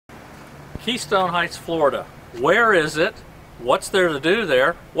Keystone Heights, Florida. Where is it? What's there to do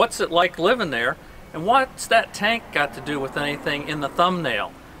there? What's it like living there? And what's that tank got to do with anything in the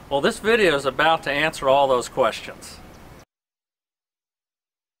thumbnail? Well, this video is about to answer all those questions.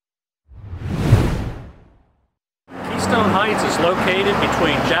 Keystone Heights is located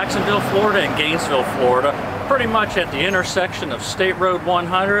between Jacksonville, Florida and Gainesville, Florida, pretty much at the intersection of State Road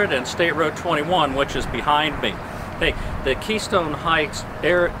 100 and State Road 21, which is behind me. Hey, the Keystone Heights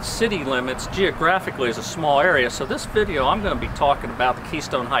city limits geographically is a small area, so this video I'm going to be talking about the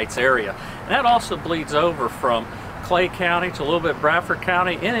Keystone Heights area. And that also bleeds over from Clay County to a little bit Bradford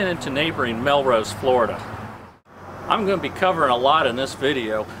County and into neighboring Melrose, Florida. I'm going to be covering a lot in this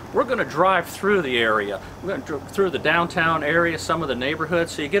video. We're going to drive through the area. We're going to drive through the downtown area, some of the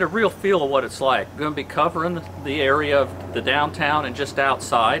neighborhoods, so you get a real feel of what it's like. We're going to be covering the area of the downtown and just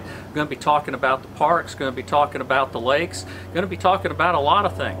outside. We're going to be talking about the parks, going to be talking about the lakes, going to be talking about a lot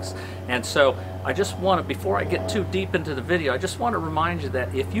of things. And so I just want to, before I get too deep into the video, I just want to remind you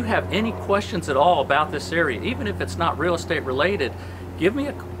that if you have any questions at all about this area, even if it's not real estate related, give me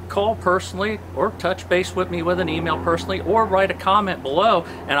a call personally or touch base with me with an email personally or write a comment below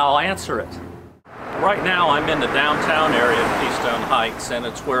and I'll answer it. Right now I'm in the downtown area of Keystone Heights, and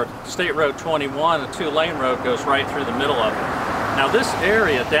it's where State Road 21, a two-lane road, goes right through the middle of it. Now this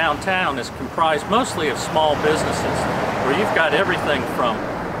area downtown is comprised mostly of small businesses where you've got everything from,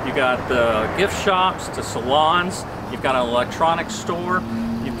 you got the gift shops to salons, you've got an electronics store,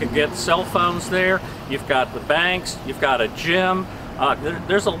 you can get cell phones there, you've got the banks, you've got a gym.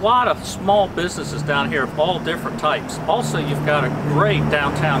 There's a lot of small businesses down here of all different types. Also, you've got a great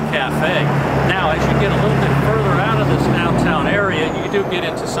downtown cafe. Now, as you get a little bit further out of this downtown area, you do get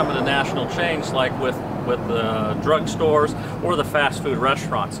into some of the national chains, like with the drugstores or the fast food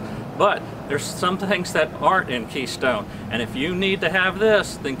restaurants. But there's some things that aren't in Keystone. And if you need to have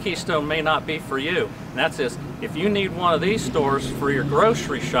this, then Keystone may not be for you. And that's this. If you need one of these stores for your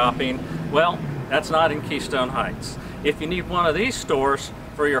grocery shopping, well, that's not in Keystone Heights. If you need one of these stores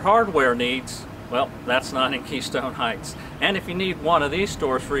for your hardware needs, well, that's not in Keystone Heights. And if you need one of these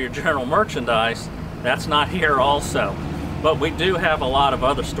stores for your general merchandise, that's not here also. But we do have a lot of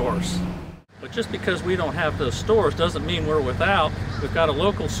other stores. But just because we don't have those stores doesn't mean we're without. We've got a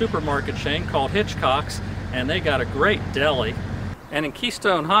local supermarket chain called Hitchcock's, and they got a great deli. And in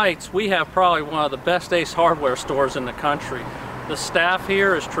Keystone Heights, we have probably one of the best Ace Hardware stores in the country. The staff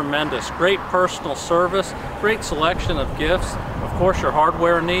here is tremendous. Great personal service, great selection of gifts, of course your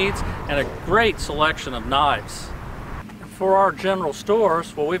hardware needs, and a great selection of knives. For our general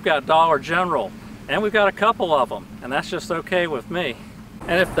stores, well, we've got Dollar General, and we've got a couple of them, and that's just okay with me.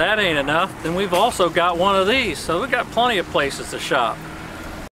 And if that ain't enough, then we've also got one of these, so we've got plenty of places to shop.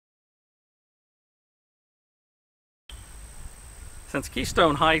 Since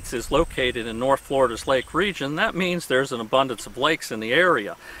Keystone Heights is located in North Florida's lake region, that means there's an abundance of lakes in the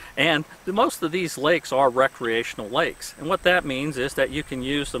area. And most of these lakes are recreational lakes. And what that means is that you can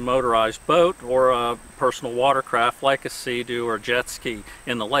use a motorized boat or a personal watercraft like a Sea-Doo or jet ski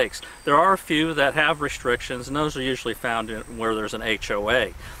in the lakes. There are a few that have restrictions, and those are usually found where there's an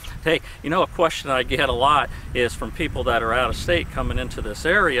HOA. Hey, you know, a question I get a lot is from people that are out of state coming into this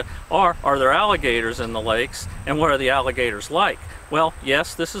area are there alligators in the lakes, and what are the alligators like? Well,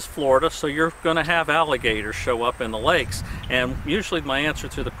 yes, this is Florida, so you're going to have alligators show up in the lakes, and usually my answer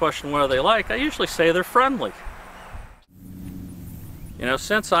to the question, what are they like, I usually say they're friendly. You know,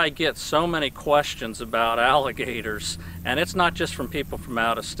 since I get so many questions about alligators, and it's not just from people from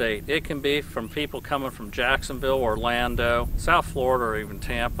out of state, it can be from people coming from Jacksonville, Orlando, South Florida, or even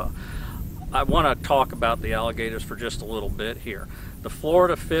Tampa. I want to talk about the alligators for just a little bit here. The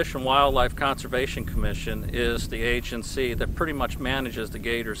Florida Fish and Wildlife Conservation Commission is the agency that pretty much manages the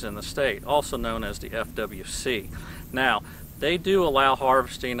gators in the state, also known as the FWC. Now, they do allow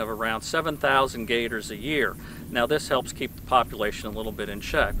harvesting of around 7,000 gators a year. Now this helps keep the population a little bit in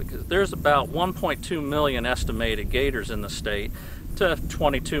check because there's about 1.2 million estimated gators in the state to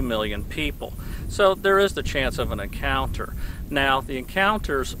 22 million people. So there is the chance of an encounter. Now the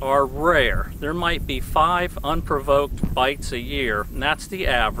encounters are rare. There might be 5 unprovoked bites a year, and that's the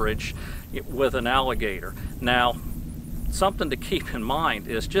average with an alligator. Now something to keep in mind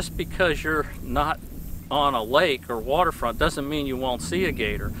is just because you're not on a lake or waterfront doesn't mean you won't see a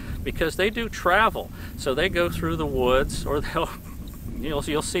gator, because they do travel. So they go through the woods, or they'll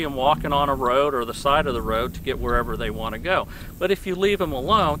You'll see them walking on a road or the side of the road to get wherever they want to go. But if you leave them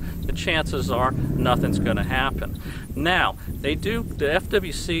alone, the chances are nothing's going to happen. Now, the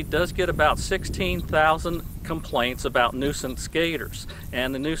FWC does get about 16,000 complaints about nuisance gators,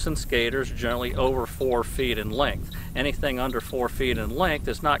 and the nuisance gators are generally over 4 feet in length. Anything under 4 feet in length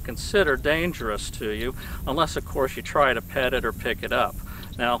is not considered dangerous to you, unless of course you try to pet it or pick it up.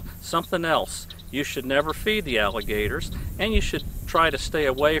 Now, something else. You should never feed the alligators, and you should try to stay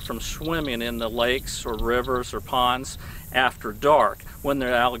away from swimming in the lakes or rivers or ponds after dark when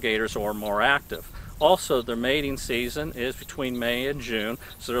the alligators are more active. Also, their mating season is between May and June,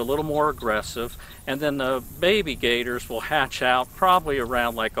 so they're a little more aggressive, and then the baby gators will hatch out probably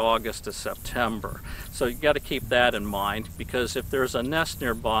around like August to September. So you got to keep that in mind, because if there's a nest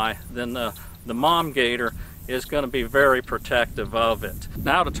nearby, then the mom gator is going to be very protective of it.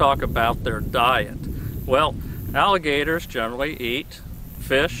 Now to talk about their diet. Well, alligators generally eat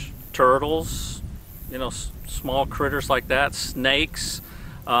fish, turtles, small critters like that, snakes,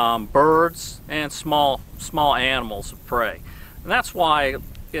 birds, and small animals of prey. And that's why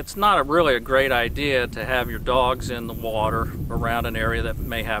it's not really a great idea to have your dogs in the water around an area that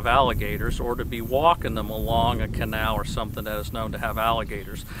may have alligators, or to be walking them along a canal or something that is known to have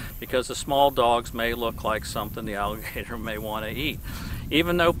alligators, because the small dogs may look like something the alligator may want to eat.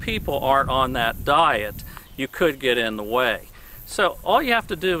 Even though people aren't on that diet, you could get in the way. So all you have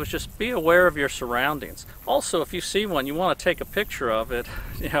to do is just be aware of your surroundings. Also, if you see one, you want to take a picture of it,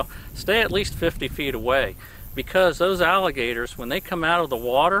 stay at least 50 feet away. Because those alligators, when they come out of the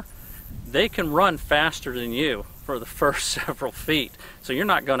water, they can run faster than you for the first several feet. So you're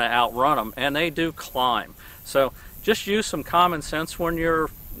not going to outrun them, and they do climb. So just use some common sense when you're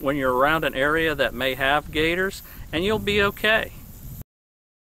around an area that may have gators, and you'll be okay.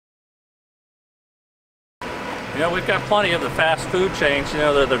 We've got plenty of the fast food chains,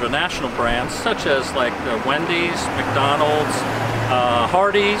 they're the national brands, such as like the Wendy's, McDonald's,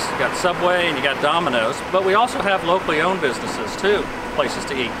 Hardee's, you got Subway, and you got Domino's, but we also have locally owned businesses too, places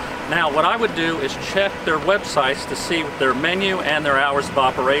to eat. Now, what I would do is check their websites to see their menu and their hours of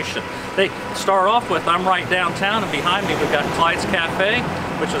operation. They start off with, I'm right downtown, and behind me we've got Clyde's Cafe,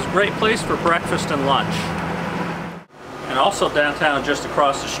 which is a great place for breakfast and lunch. And also downtown, just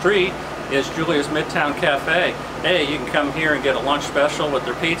across the street, is Julia's Midtown Cafe. Hey, you can come here and get a lunch special with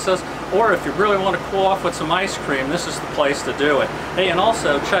their pizzas, or if you really want to cool off with some ice cream, this is the place to do it. Hey, and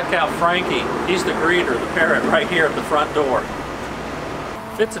also check out Frankie. He's the greeter, the parrot, right here at the front door.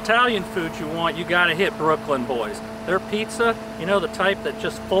 If it's Italian food you want, you gotta hit Brooklyn Boys. Their pizza, the type that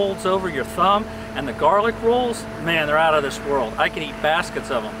just folds over your thumb, and the garlic rolls, man, they're out of this world. I can eat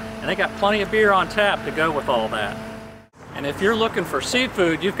baskets of them, and they got plenty of beer on tap to go with all that. And if you're looking for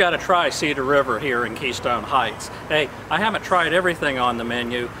seafood, you've got to try Cedar River here in Keystone Heights. Hey, I haven't tried everything on the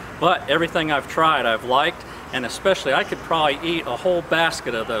menu, but everything I've tried I've liked, and especially I could probably eat a whole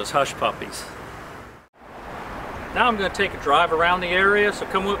basket of those hush puppies. Now I'm going to take a drive around the area, so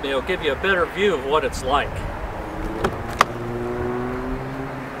come with me, it'll give you a better view of what it's like.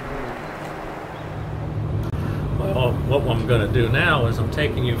 Well, what I'm going to do now is I'm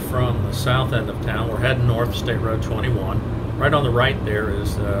taking you from the south end of town. We're heading north, State Road 21. Right on the right there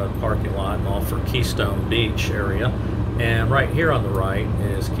is the parking lot and all for Keystone Beach area. And right here on the right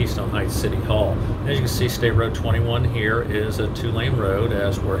is Keystone Heights City Hall. As you can see, State Road 21 here is a 2-lane road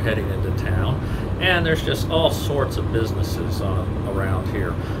as we're heading into town. And there's just all sorts of businesses around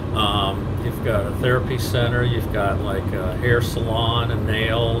here. You've got a therapy center, you've got like a hair salon and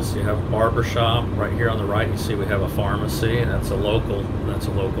nails, you have a barber shop. Right here on the right you see we have a pharmacy, and that's a local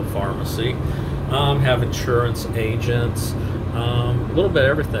pharmacy. Have insurance agents, a little bit of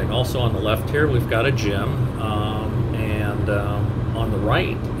everything. Also on the left here we've got a gym, and on the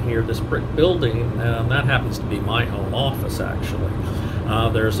right here, this brick building, that happens to be my home office actually.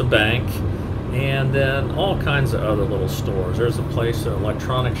 There's a bank, and then all kinds of other little stores. There's a place, an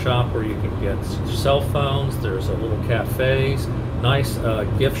electronic shop where you can get cell phones. There's a little cafes, nice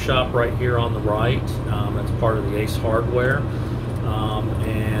gift shop right here on the right. It's part of the Ace Hardware.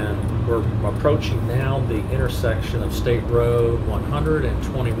 And we're approaching now the intersection of State Road 100 and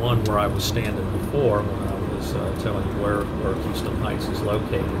 21 where I was standing before when I was telling you where Keystone Heights is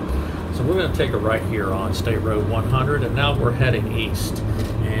located. So we're going to take a right here on State Road 100, and now we're heading east.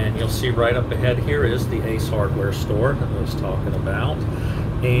 And you'll see right up ahead here is the Ace Hardware store that I was talking about.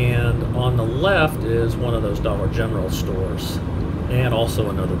 And on the left is one of those Dollar General stores, and also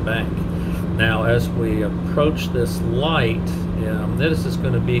another bank. Now as we approach this light, this is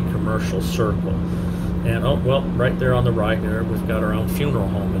going to be Commercial Circle. And oh, well, right there on the right there, we've got our own funeral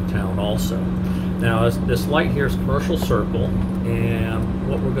home in town also. Now this light here is commercial circle, and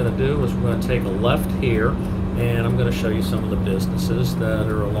what we're going to do is we're going to take a left here, and I'm going to show you some of the businesses that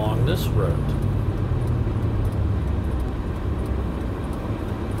are along this road.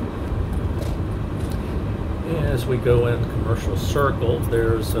 As we go in commercial circle,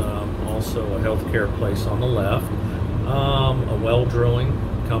 there's also a healthcare place on the left, a well drilling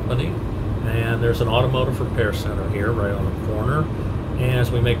company, and there's an automotive repair center here right on the corner. And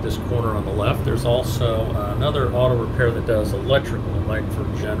as we make this corner on the left, there's also another auto repair that does electrical, like for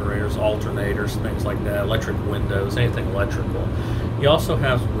generators, alternators, things like that, electric windows, anything electrical. You also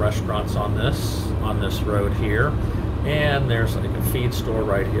have restaurants on this road here, and there's like a feed store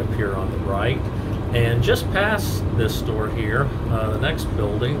right up here on the right. And just past this store here, the next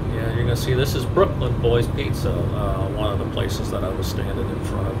building, you're going to see this is Brooklyn Boys Pizza, one of the places that I was standing in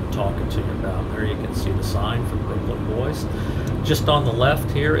front of talking to you about. There you can see the sign for Brooklyn Boys. Just on the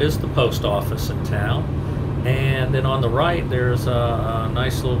left here is the post office in town. And then on the right, there's a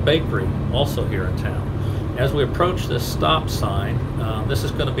nice little bakery also here in town. As we approach this stop sign, this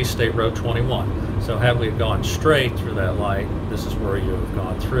is going to be State Road 21. So had we gone straight through that light, this is where you have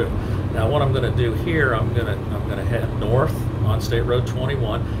gone through. Now what I'm going to do here, I'm going to head north on State Road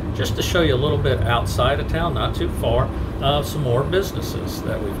 21 just to show you a little bit outside of town, not too far, some more businesses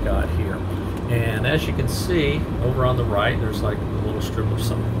that we've got here. And as you can see over on the right, there's like a little strip of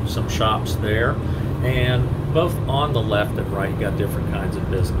some shops there. And both on the left and right, you got different kinds of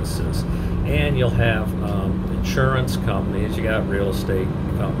businesses. And you'll have insurance companies, you got real estate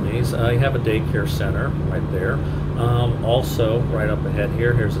companies, you have a daycare center right there. Also, right up ahead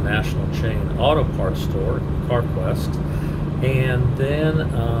here, here's a national chain auto parts store, CarQuest. And then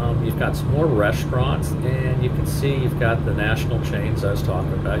you've got some more restaurants, and you can see you've got the national chains I was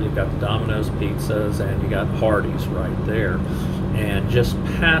talking about. You've got the Domino's Pizzas, and you got Hardee's right there. And just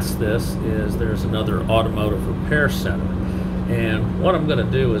past this there's another automotive repair center. And what I'm going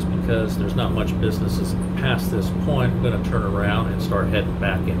to do is, because there's not much businesses past this point, I'm going to turn around and start heading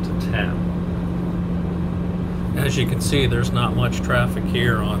back into town. As you can see, there's not much traffic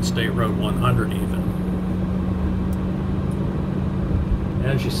here on State Road 100 even.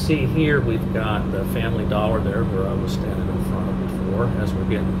 As you see here, we've got the Family Dollar there where I was standing in front of before, as we're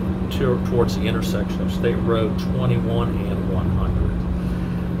getting towards the intersection of State Road 21 and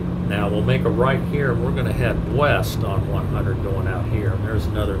 100. Now we'll make a right here, and we're going to head west on 100 going out here. And there's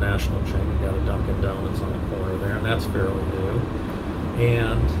another national chain. We've got a Dunkin' Donuts on the corner there, and that's fairly new.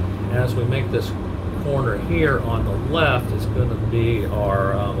 And as we make this corner here on the left, is going to be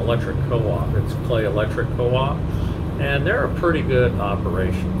our electric co-op. It's Clay Electric Co-op, and they're a pretty good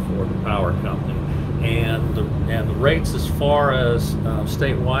operation for the power company. And the rates as far as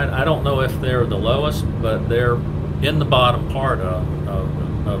statewide, I don't know if they're the lowest, but they're in the bottom part of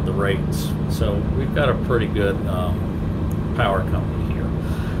the rates. So we've got a pretty good power company here.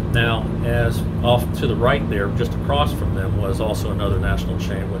 Now, as off to the right there, just across from them, was also another national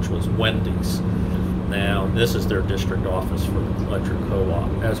chain, which was Wendy's. Now, this is their district office for the electric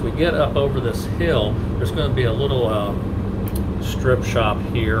co-op. As we get up over this hill, there's going to be a little strip shop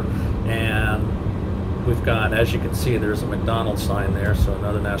here, and we've got, as you can see, there's a McDonald's sign there, so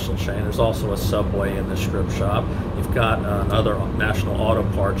another national chain. There's also a Subway in the strip shop. You've got another national auto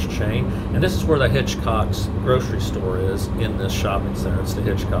parts chain, and this is where the Hitchcock's grocery store is in this shopping center. It's the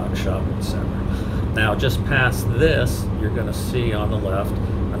Hitchcock Shopping Center. Now, just past this, you're going to see on the left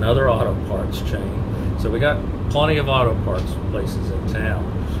another auto parts chain. So we got plenty of auto parts places in town.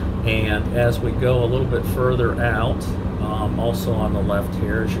 And as we go a little bit further out, also on the left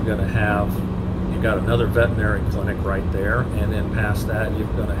here, is you've got another veterinary clinic right there, and then past that you're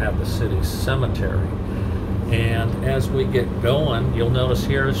going to have the city's cemetery. And as we get going, you'll notice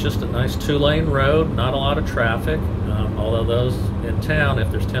here it's just a nice 2-lane road, not a lot of traffic, although those in town, if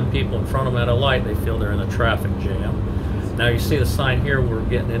there's 10 people in front of them at a light, they feel they're in a traffic jam. Now you see the sign here, we're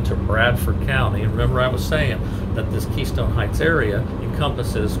getting into Bradford County, and remember I was saying that this Keystone Heights area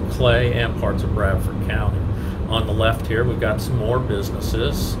encompasses Clay and parts of Bradford County. On the left here, we've got some more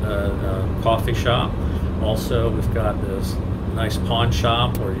businesses, coffee shop. Also, we've got this nice pawn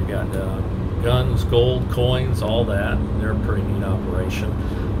shop where you got guns, gold, coins, all that. They're a pretty neat operation.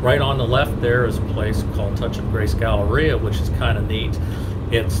 Right on the left there is a place called Touch of Grace Galleria, which is kind of neat.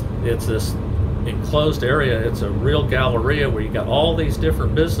 It's this enclosed area. It's a real galleria where you got all these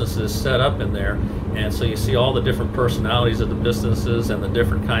different businesses set up in there, and so you see all the different personalities of the businesses and the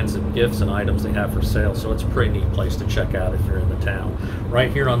different kinds of gifts and items they have for sale. So it's a pretty neat place to check out if you're in the town.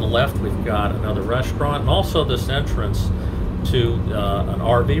 Right here on the left, we've got another restaurant, and also this entrance to an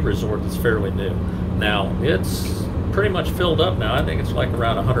RV resort that's fairly new. Now it's pretty much filled up now. I think it's like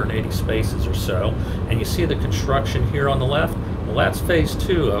around 180 spaces or so. And you see the construction here on the left? Well, that's phase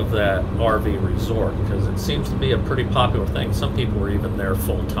 2 of that RV resort, because it seems to be a pretty popular thing. Some people are even there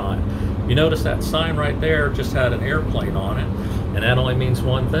full time. You notice that sign right there just had an airplane on it, and that only means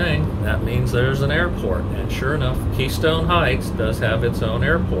one thing. That means there's an airport. And sure enough, Keystone Heights does have its own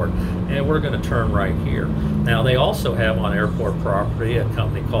airport, and we're going to turn right here. Now, they also have on airport property a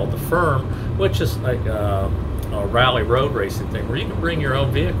company called The Firm, which is like a rally road racing thing where you can bring your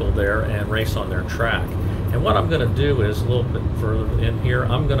own vehicle there and race on their track. And what I'm going to do is, a little bit further in here,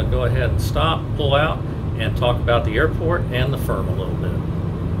 I'm going to go ahead and stop, pull out, and talk about the airport and The Firm a little bit.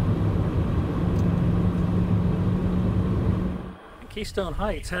 Keystone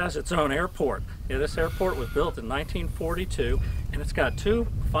Heights has its own airport. Yeah, this airport was built in 1942, and it's got 2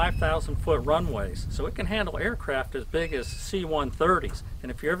 5,000-foot runways, so it can handle aircraft as big as C-130s.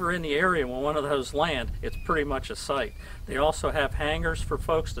 And if you're ever in the area when one of those land, it's pretty much a sight. They also have hangars for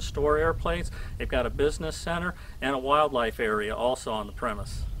folks to store airplanes. They've got a business center and a wildlife area also on the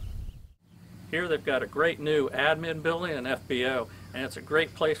premise. Here they've got a great new admin building and FBO, and it's a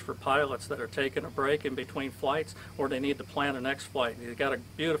great place for pilots that are taking a break in between flights or they need to plan a next flight. They've got a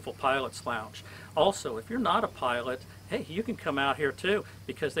beautiful pilot's lounge. Also, if you're not a pilot, hey, you can come out here too,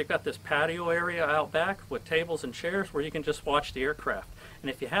 because they've got this patio area out back with tables and chairs where you can just watch the aircraft. And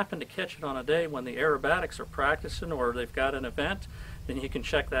if you happen to catch it on a day when the aerobatics are practicing or they've got an event, then you can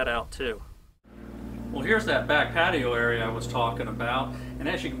check that out too. Well, here's that back patio area I was talking about, and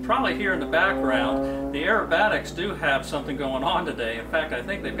as you can probably hear in the background, the aerobatics do have something going on today. In fact, I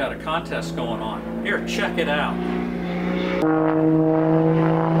think they've got a contest going on. Here, check it out.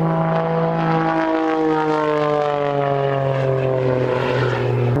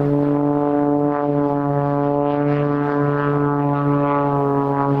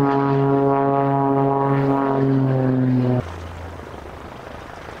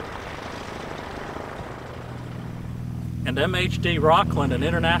 And MHD Rockland, an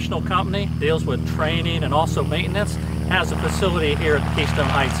international company, deals with training and also maintenance, has a facility here at the Keystone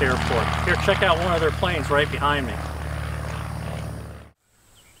Heights Airport. Here, check out one of their planes right behind me.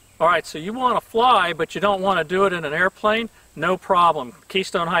 Alright, so you want to fly, but you don't want to do it in an airplane? No problem.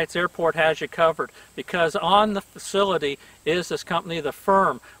 Keystone Heights Airport has you covered, because on the facility is this company, The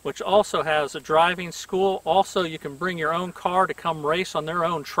Firm, which also has a driving school. Also, you can bring your own car to come race on their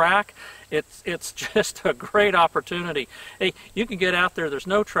own track. It's just a great opportunity. Hey, you can get out there, there's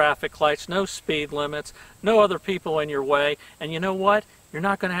no traffic lights, no speed limits, no other people in your way, and you know what? You're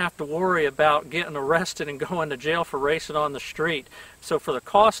not going to have to worry about getting arrested and going to jail for racing on the street. So for the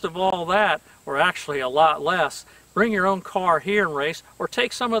cost of all that, or actually a lot less, bring your own car here and race, or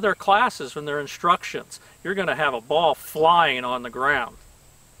take some of their classes and their instructions. You're going to have a ball flying on the ground.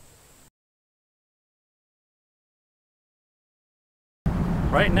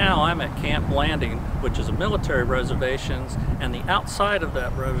 Right now I'm at Camp Blanding, which is a military reservation, and the outside of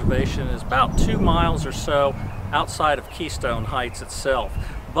that reservation is about 2 miles or so outside of Keystone Heights itself.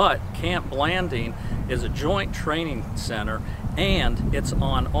 But Camp Blanding is a joint training center, and it's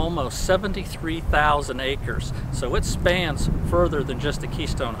on almost 73,000 acres. So it spans further than just the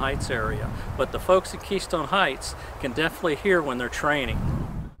Keystone Heights area. But the folks at Keystone Heights can definitely hear when they're training.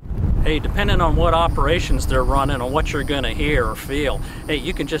 Hey, depending on what operations they're running or what you're going to hear or feel, hey,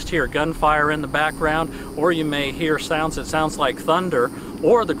 you can just hear gunfire in the background, or you may hear sounds that sounds like thunder,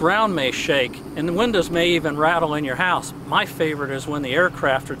 or the ground may shake, and the windows may even rattle in your house. My favorite is when the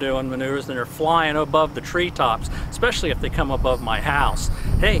aircraft are doing maneuvers and they're flying above the treetops, especially if they come above my house.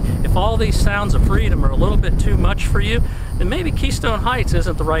 Hey, if all these sounds of freedom are a little bit too much for you, then maybe Keystone Heights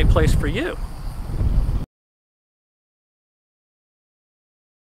isn't the right place for you.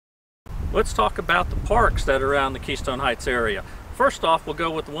 Let's talk about the parks that are around the Keystone Heights area. First off, we'll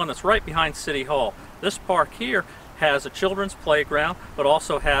go with the one that's right behind City Hall. This park here has a children's playground, but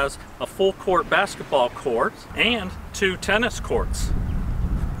also has a full court basketball court and 2 tennis courts.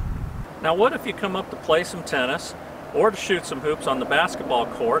 Now what if you come up to play some tennis or to shoot some hoops on the basketball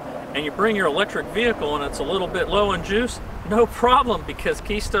court and you bring your electric vehicle and it's a little bit low in juice? No problem, because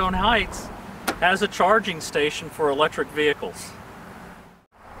Keystone Heights has a charging station for electric vehicles.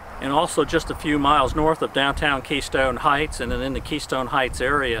 And also just a few miles north of downtown Keystone Heights and then in the Keystone Heights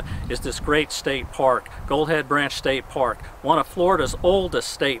area is this great state park, Goldhead Branch State Park, one of Florida's oldest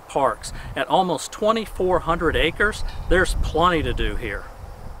state parks. At almost 2,400 acres, there's plenty to do here.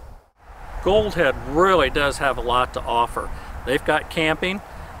 Goldhead really does have a lot to offer. They've got camping,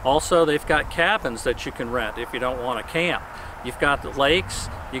 also they've got cabins that you can rent if you don't want to camp. You've got the lakes,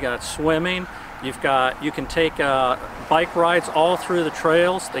 you got swimming, You can take bike rides all through the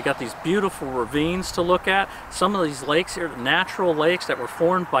trails. They got these beautiful ravines to look at. Some of these lakes here, natural lakes that were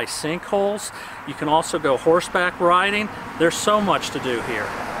formed by sinkholes. You can also go horseback riding. There's so much to do here.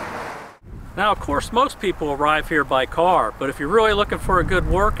 Now, of course, most people arrive here by car, but if you're really looking for a good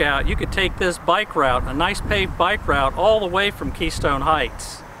workout, you could take this bike route, a nice paved bike route, all the way from Keystone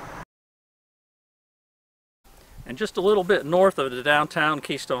Heights. And just a little bit north of the downtown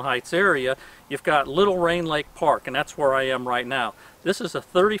Keystone Heights area, you've got Little Rain Lake Park, and that's where I am right now. This is a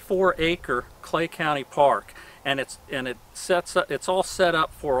 34-acre Clay County park, and it's all set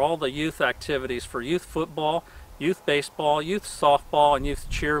up for all the youth activities for youth football, youth baseball, youth softball, and youth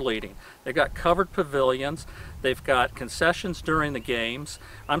cheerleading. They've got covered pavilions. They've got concessions during the games.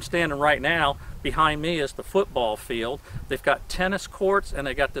 I'm standing right now, behind me is the football field. They've got tennis courts, and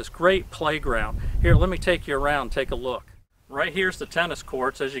they got this great playground. Here, let me take you around, take a look. Right here's the tennis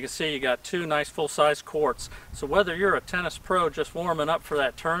courts. As you can see, you got two nice full-size courts. So whether you're a tennis pro just warming up for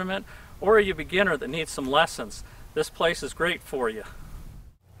that tournament, or a beginner that needs some lessons, this place is great for you.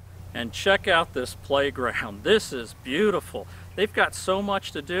 And check out this playground. This is beautiful. They've got so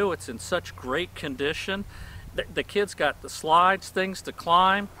much to do. It's in such great condition. The kids got the slides, things to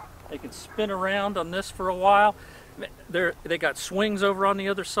climb. They can spin around on this for a while. They got swings over on the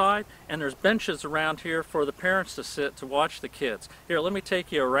other side, and there's benches around here for the parents to sit to watch the kids. Here, let me take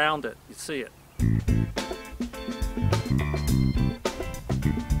you around it. You see it.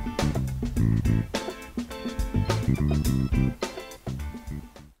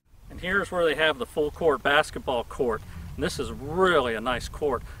 Here's where they have the full court basketball court. And this is really a nice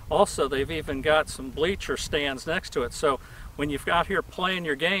court. Also, they've even got some bleacher stands next to it. So when you've got here playing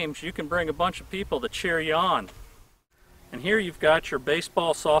your games, you can bring a bunch of people to cheer you on. And here you've got your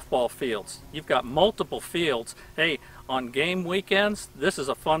baseball, softball fields. You've got multiple fields. Hey, on game weekends, this is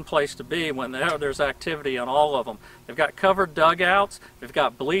a fun place to be when there's activity on all of them. They've got covered dugouts. They've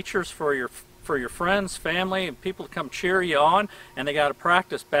got bleachers for your friends, family, and people to come cheer you on, and they got to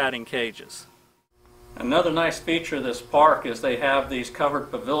practice batting cages. Another nice feature of this park is they have these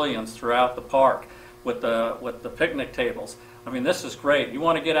covered pavilions throughout the park with the picnic tables. I mean, this is great. You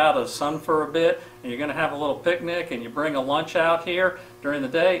want to get out of the sun for a bit, and you're going to have a little picnic, and you bring a lunch out here during the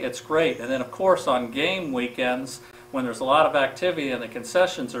day, it's great. And then, of course, on game weekends, when there's a lot of activity and the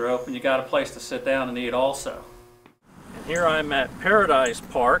concessions are open, you got a place to sit down and eat also. And here I'm at Paradise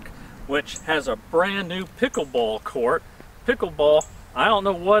Park, which has a brand new pickleball court. Pickleball, I don't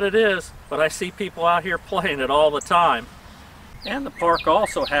know what it is, but I see people out here playing it all the time. And the park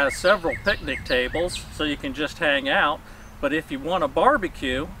also has several picnic tables, so you can just hang out. But if you want a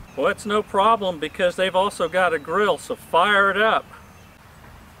barbecue, well, it's no problem because they've also got a grill, so fire it up.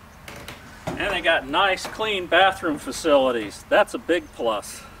 And they got nice, clean bathroom facilities. That's a big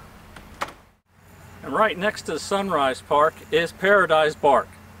plus. And right next to the Sunrise Park is Paradise Bark.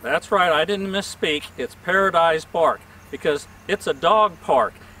 That's right, I didn't misspeak. It's Paradise Bark because it's a dog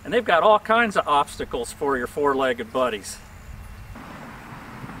park, and they've got all kinds of obstacles for your four-legged buddies.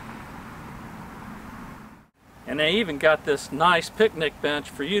 And they even got this nice picnic bench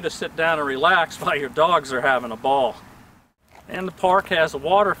for you to sit down and relax while your dogs are having a ball. And the park has a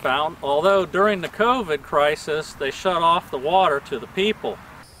water fountain, although during the COVID crisis they shut off the water to the people.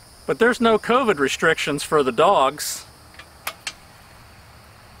 But there's no COVID restrictions for the dogs.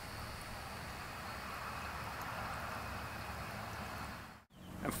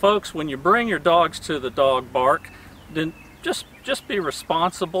 And folks, when you bring your dogs to the dog park, then just be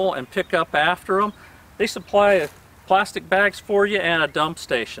responsible and pick up after them. They supply plastic bags for you and a dump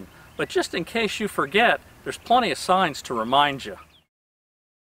station. But just in case you forget, there's plenty of signs to remind you.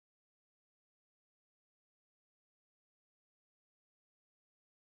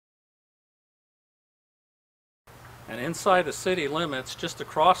 And inside the city limits, just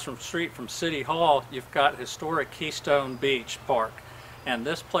across the street from City Hall, you've got historic Keystone Beach Park. And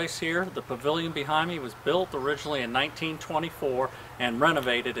this place here, the pavilion behind me, was built originally in 1924 and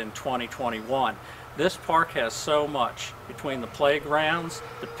renovated in 2021. This park has so much between the playgrounds,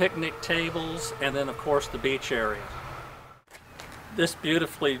 the picnic tables, and then of course the beach area. This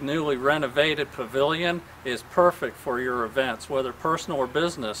beautifully newly renovated pavilion is perfect for your events, whether personal or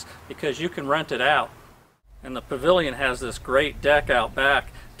business, because you can rent it out. And the pavilion has this great deck out back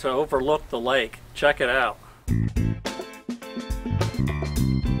to overlook the lake. Check it out.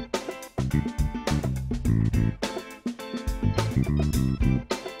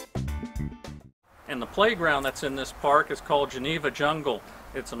 And the playground that's in this park is called Geneva Jungle.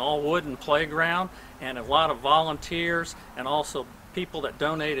 It's an all-wooden playground, and a lot of volunteers and also people that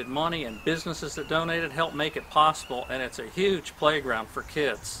donated money and businesses that donated helped make it possible, and it's a huge playground for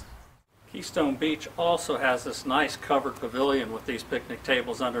kids. Keystone Beach also has this nice covered pavilion with these picnic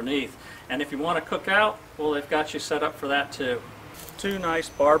tables underneath. And if you want to cook out, well, they've got you set up for that too. Two nice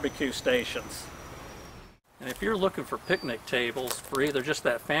barbecue stations. And if you're looking for picnic tables for either just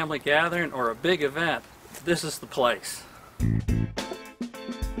that family gathering or a big event, this is the place.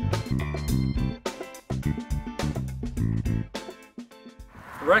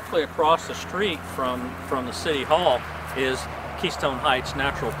 Directly across the street from the City Hall is Keystone Heights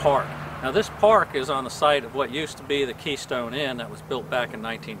Natural Park. Now this park is on the site of what used to be the Keystone Inn that was built back in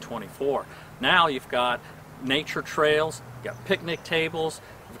 1924. Now you've got nature trails, you've got picnic tables,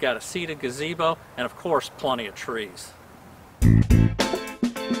 you've got a seated gazebo, and of course plenty of trees.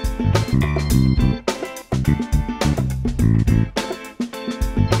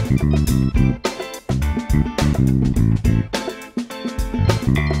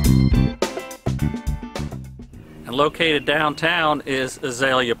 And located downtown is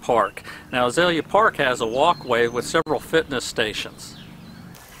Azalea Park. Now Azalea Park has a walkway with several fitness stations.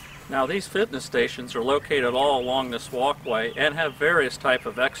 Now these fitness stations are located all along this walkway and have various types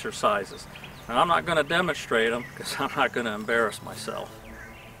of exercises. Now I'm not going to demonstrate them because I'm not going to embarrass myself.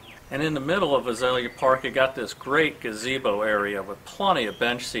 And in the middle of Azalea Park you got this great gazebo area with plenty of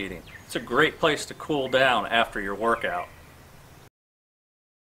bench seating. It's a great place to cool down after your workout.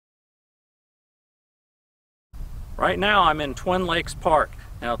 Right now I'm in Twin Lakes Park.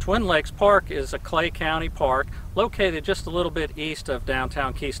 Now Twin Lakes Park is a Clay County park located just a little bit east of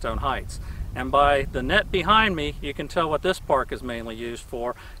downtown Keystone Heights. And by the net behind me you can tell what this park is mainly used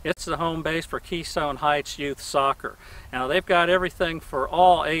for. It's the home base for Keystone Heights Youth Soccer. Now they've got everything for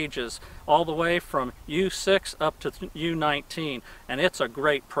all ages, all the way from U6 up to U19, and it's a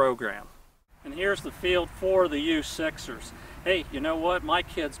great program. And here's the field for the U6ers. Hey, you know what? My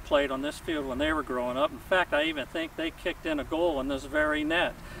kids played on this field when they were growing up. In fact, I even think they kicked in a goal in this very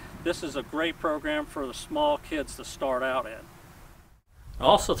net. This is a great program for the small kids to start out in.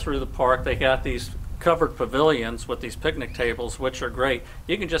 Also through the park, they got these covered pavilions with these picnic tables, which are great.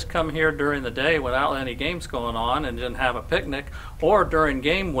 You can just come here during the day without any games going on and then have a picnic, or during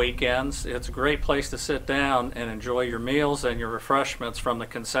game weekends, it's a great place to sit down and enjoy your meals and your refreshments from the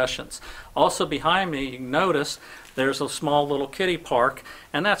concessions. Also behind me, you can notice there's a small little kiddie park,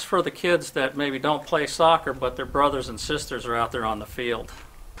 and that's for the kids that maybe don't play soccer, but their brothers and sisters are out there on the field.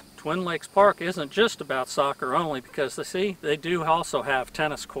 Twin Lakes Park isn't just about soccer only, because they do also have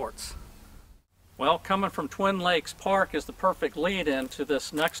tennis courts. Well, coming from Twin Lakes Park is the perfect lead-in to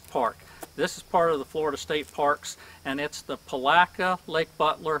this next park. This is part of the Florida State Parks, and it's the Palatka Lake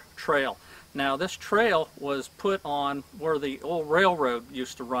Butler Trail. Now this trail was put on where the old railroad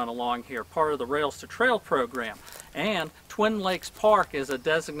used to run along here, part of the Rails to Trail program. And Twin Lakes Park is a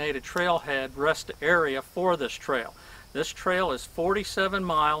designated trailhead rest area for this trail. This trail is 47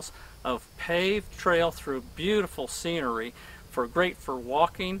 miles of paved trail through beautiful scenery, great for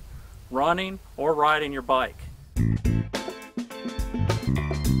walking, running, or riding your bike.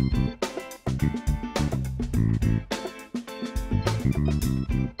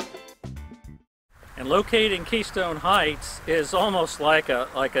 And located in Keystone Heights is almost like a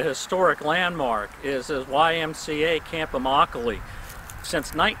historic landmark, is YMCA Camp Immokalee.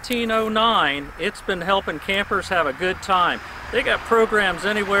 Since 1909, it's been helping campers have a good time. They got programs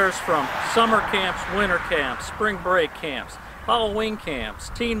anywhere from summer camps, winter camps, spring break camps, Halloween camps,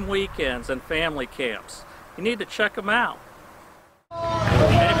 teen weekends, and family camps. You need to check them out.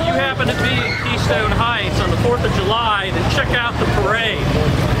 And if you happen to be in Keystone Heights on the 4th of July, then check out the parade.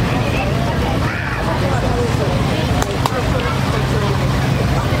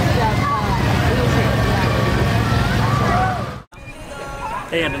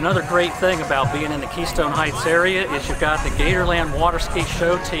 And another great thing about being in the Keystone Heights area is you've got the Gatorland Water Ski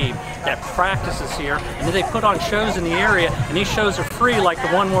Show team that practices here, and then they put on shows in the area, and these shows are free like the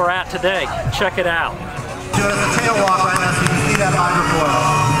one we're at today. Check it out. Doing the tail walk right now, so you can see that hydrofoil.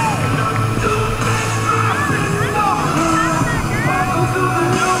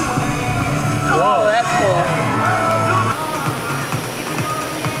 Whoa, that's cool.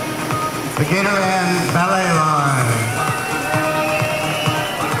 The Gatorland Ballet Line.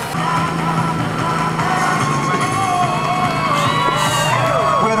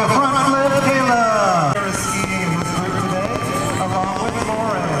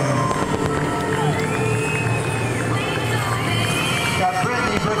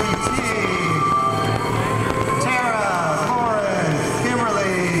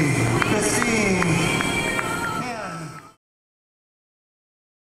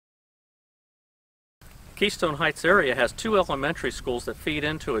 Keystone Heights area has two elementary schools that feed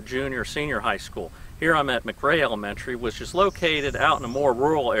into a junior-senior high school. Here I'm at McRae Elementary, which is located out in a more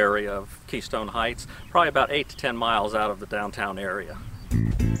rural area of Keystone Heights, probably about 8 to 10 miles out of the downtown area.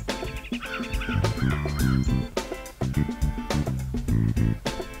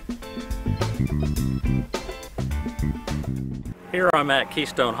 Here I'm at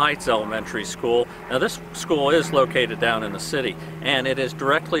Keystone Heights Elementary School. Now this school is located down in the city, and it is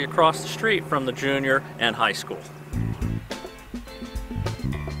directly across the street from the junior and high school.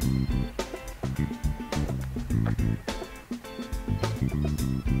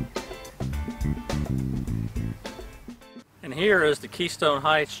 And here is the Keystone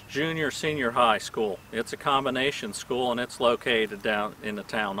Heights Junior Senior High School. It's a combination school, and it's located down in the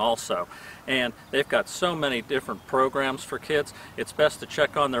town also. And they've got so many different programs for kids, it's best to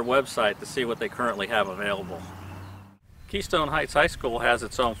check on their website to see what they currently have available. Keystone Heights High School has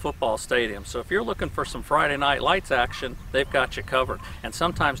its own football stadium, so if you're looking for some Friday night lights action, they've got you covered. And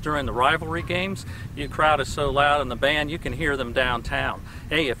sometimes during the rivalry games, the crowd is so loud in the band you can hear them downtown.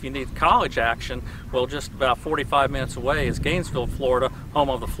 Hey, if you need college action, well, just about 45 minutes away is Gainesville, Florida, home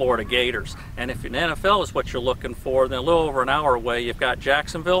of the Florida Gators. And if an NFL is what you're looking for, then a little over an hour away you've got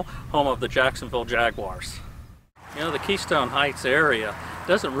Jacksonville, home of the Jacksonville Jaguars. You know, the Keystone Heights area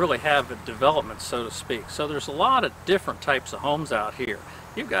doesn't really have a development, so to speak. So there's a lot of different types of homes out here.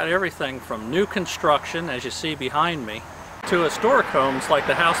 You've got everything from new construction, as you see behind me, to historic homes like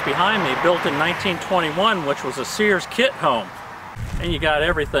the house behind me, built in 1921, which was a Sears kit home. And you got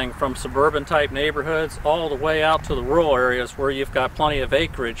everything from suburban type neighborhoods all the way out to the rural areas where you've got plenty of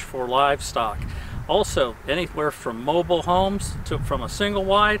acreage for livestock. Also, anywhere from mobile homes from a single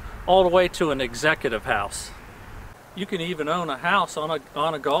wide all the way to an executive house. You can even own a house on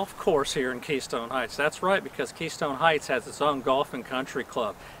a golf course here in Keystone Heights. That's right, because Keystone Heights has its own golf and country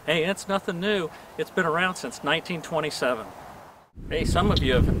club. Hey, it's nothing new. It's been around since 1927. Hey, some of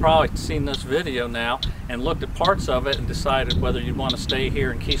you have probably seen this video now and looked at parts of it and decided whether you want to stay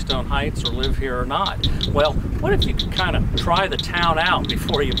here in Keystone Heights or live here or not. Well, what if you could kind of try the town out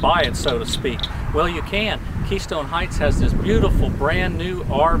before you buy it, so to speak? Well, you can. Keystone Heights has this beautiful brand new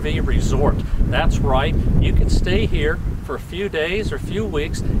RV resort. That's right, you can stay here for a few days or a few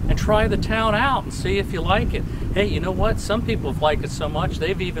weeks and try the town out and see if you like it. Hey, you know what? Some people have liked it so much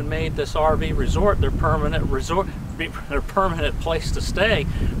they've even made this RV resort their permanent place to stay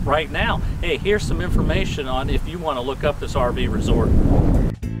right now. Hey, here's some information on if you want to look up this RV resort.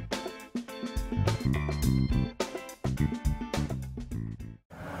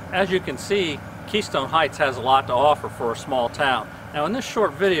 As you can see, Keystone Heights has a lot to offer for a small town. Now in this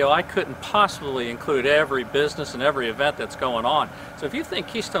short video, I couldn't possibly include every business and every event that's going on. So if you think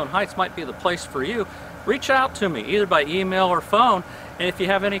Keystone Heights might be the place for you, reach out to me either by email or phone, and if you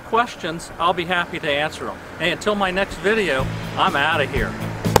have any questions, I'll be happy to answer them. Hey, until my next video, I'm out of here.